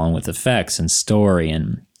come along with effects and story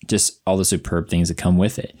and just all the superb things that come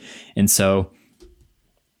with it. And so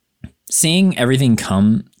seeing everything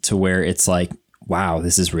come to where it's like, wow,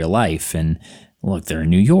 this is real life, and look, they're in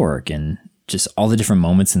New York, and just all the different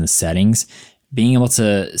moments in the settings, being able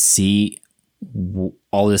to see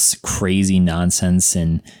all this crazy nonsense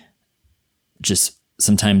and just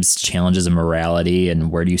sometimes challenges of morality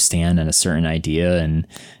and where do you stand on a certain idea, and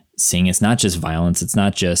seeing it's not just violence. It's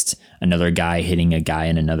not just another guy hitting a guy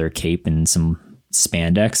in another cape and some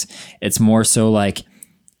spandex. It's more so like,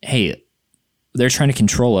 hey, they're trying to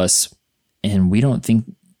control us and we don't think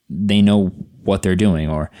they know what they're doing.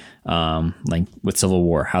 Or like with Civil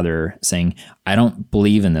War, how they're saying, I don't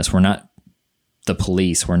believe in this. We're not the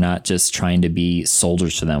police. We're not just trying to be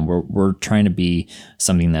soldiers for them. We're trying to be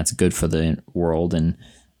something that's good for the world, and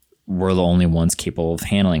we're the only ones capable of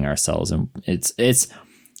handling ourselves. And it's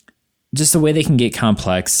just the way they can get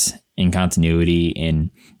complex in continuity and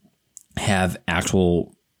have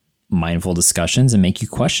actual mindful discussions and make you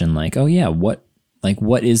question, like, oh yeah, what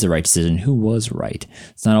is the right decision? Who was right?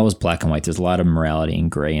 It's not always black and white. There's a lot of morality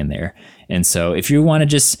and gray in there. And so if you want to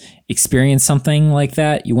just experience something like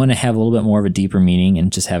that, you want to have a little bit more of a deeper meaning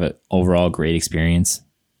and just have an overall great experience,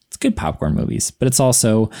 it's good popcorn movies. But it's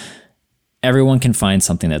also, everyone can find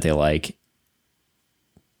something that they like.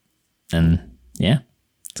 And yeah,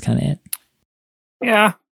 that's kind of it.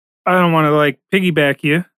 Yeah. I don't want to like piggyback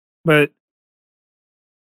you, but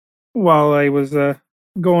while I was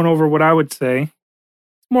going over what I would say,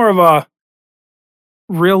 more of a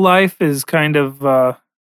real life is kind of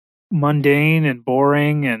mundane and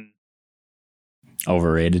boring, and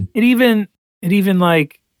overrated. It even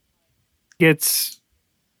like gets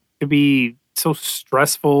to be so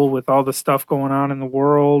stressful with all the stuff going on in the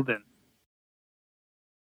world. And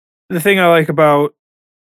the thing I like about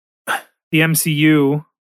the MCU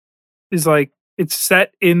is like it's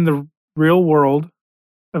set in the real world.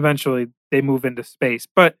 Eventually they move into space,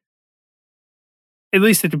 but at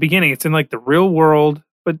least at the beginning, it's in like the real world,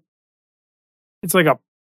 but it's like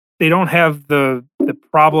they don't have the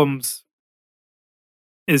problems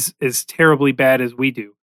as terribly bad as we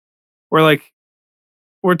do. We're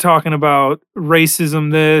talking about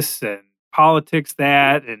racism this and politics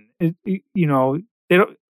that, and they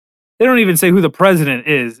don't even say who the president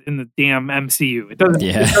is in the damn MCU. It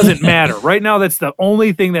doesn't matter. Right now, that's the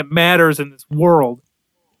only thing that matters in this world,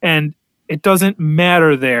 and it doesn't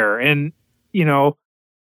matter there. And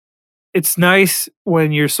it's nice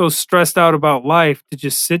when you're so stressed out about life to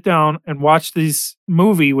just sit down and watch this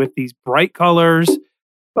movie with these bright colors,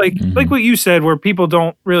 like what you said, where people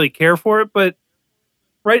don't really care for it. But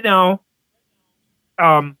right now,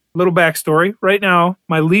 little backstory. Right now,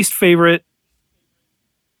 my least favorite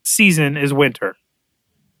season is winter.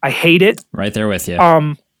 I hate it. Right there with you.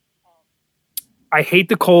 I hate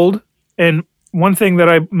the cold. And one thing that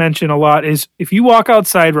I mention a lot is if you walk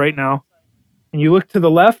outside right now and you look to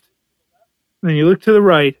the left, and then you look to the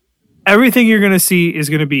right, everything you're going to see is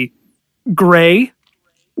going to be gray,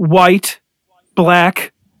 white,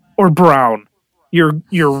 black, or brown. Your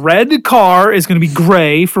red car is going to be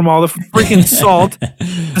gray from all the freaking salt.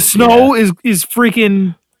 The snow is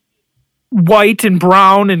freaking white and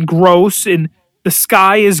brown and gross, and the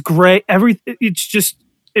sky is gray.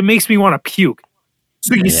 It makes me want to puke.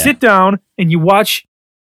 So you sit down and you watch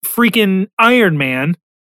freaking Iron Man,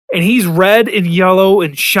 and he's red and yellow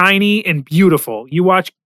and shiny and beautiful. You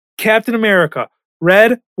watch Captain America,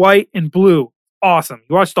 red, white, and blue. Awesome.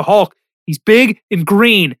 You watch the Hulk, he's big and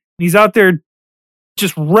green, and he's out there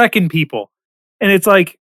just wrecking people. And it's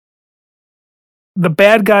like the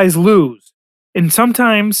bad guys lose. And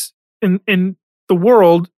sometimes in the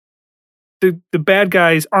world, the bad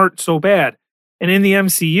guys aren't so bad. And in the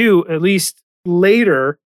MCU, at least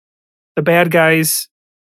later, the bad guys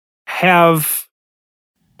have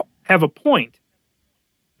a point.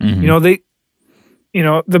 Mhm.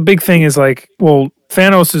 The big thing is like, well,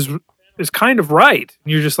 Thanos is kind of right.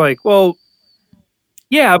 And you're just like, well,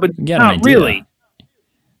 yeah, but You got an not idea. really.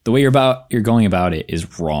 The way you're going about it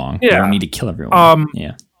is wrong. You Yeah. don't need to kill everyone.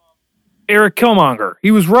 Yeah. Eric Killmonger, he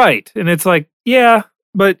was right. And it's like, yeah,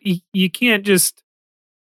 but you can't just,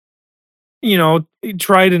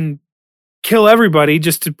 try and kill everybody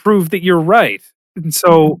just to prove that you're right. And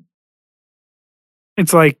so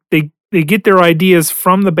it's like they get their ideas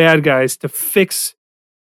from the bad guys to fix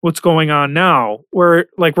what's going on now. Where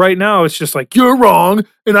like right now, it's just like, you're wrong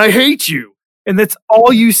and I hate you. And that's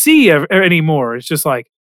all you see anymore. It's just like,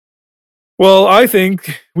 well, I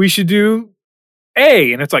think we should do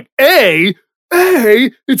A. And it's like, A?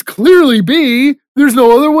 It's clearly B. There's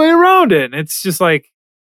no other way around it. And it's just like,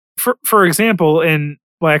 for example, in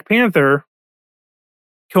Black Panther,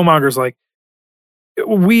 Killmonger's like,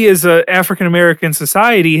 we as a African American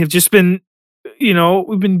society have just been,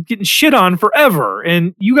 we've been getting shit on forever,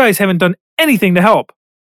 and you guys haven't done anything to help.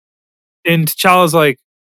 And T'Challa's like,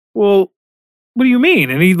 well, what do you mean?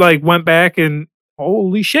 And he like went back and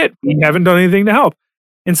holy shit, we haven't done anything to help.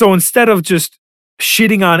 And so instead of just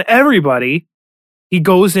shitting on everybody, he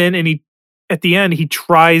goes in and at the end he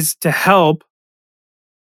tries to help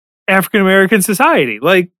African American society.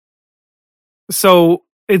 Like, so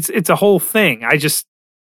it's a whole thing. I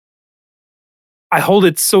hold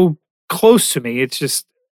it so close to me. It's just,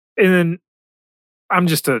 and then I'm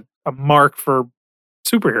just a mark for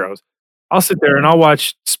superheroes. I'll sit there and I'll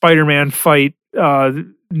watch Spider-Man fight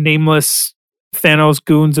nameless Thanos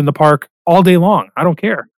goons in the park all day long. I don't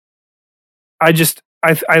care. I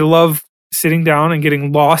love sitting down and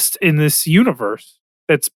getting lost in this universe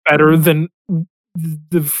that's better than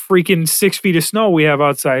the freaking 6 feet of snow we have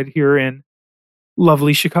outside here in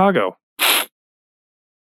lovely Chicago.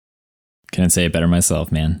 Couldn't say it better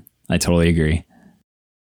myself, man. I totally agree.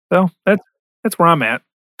 So that's where I'm at.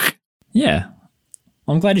 Yeah.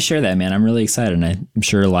 Well, I'm glad to share that, man. I'm really excited, and I'm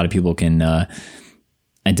sure a lot of people can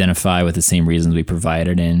identify with the same reasons we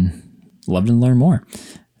provided and love to learn more.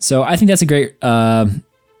 So I think that's a great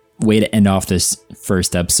way to end off this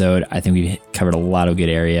first episode. I think we covered a lot of good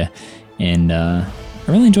area, and I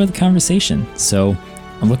really enjoyed the conversation. So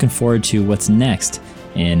I'm looking forward to what's next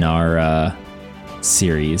in our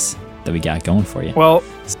series that we got going for you. Well,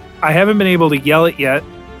 I haven't been able to yell it yet,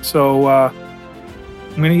 so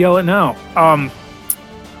I'm going to yell it now.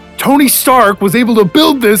 Tony Stark was able to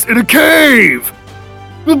build this in a cave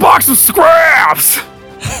with a box of scraps.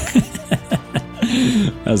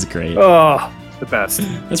 That was great. Oh, the best.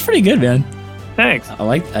 That's pretty good, man. Thanks.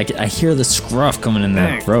 I hear the scruff coming in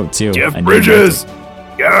Thanks. the throat too. Jeff I need Bridges.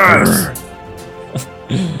 that. Yes.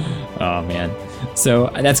 Oh man.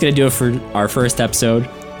 So that's gonna do it for our first episode.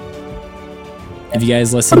 If you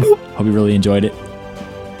guys listened, hope you really enjoyed it.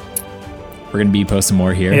 We're gonna be posting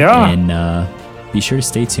more here. Yeah. And be sure to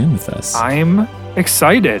stay tuned with us. I'm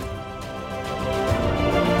excited.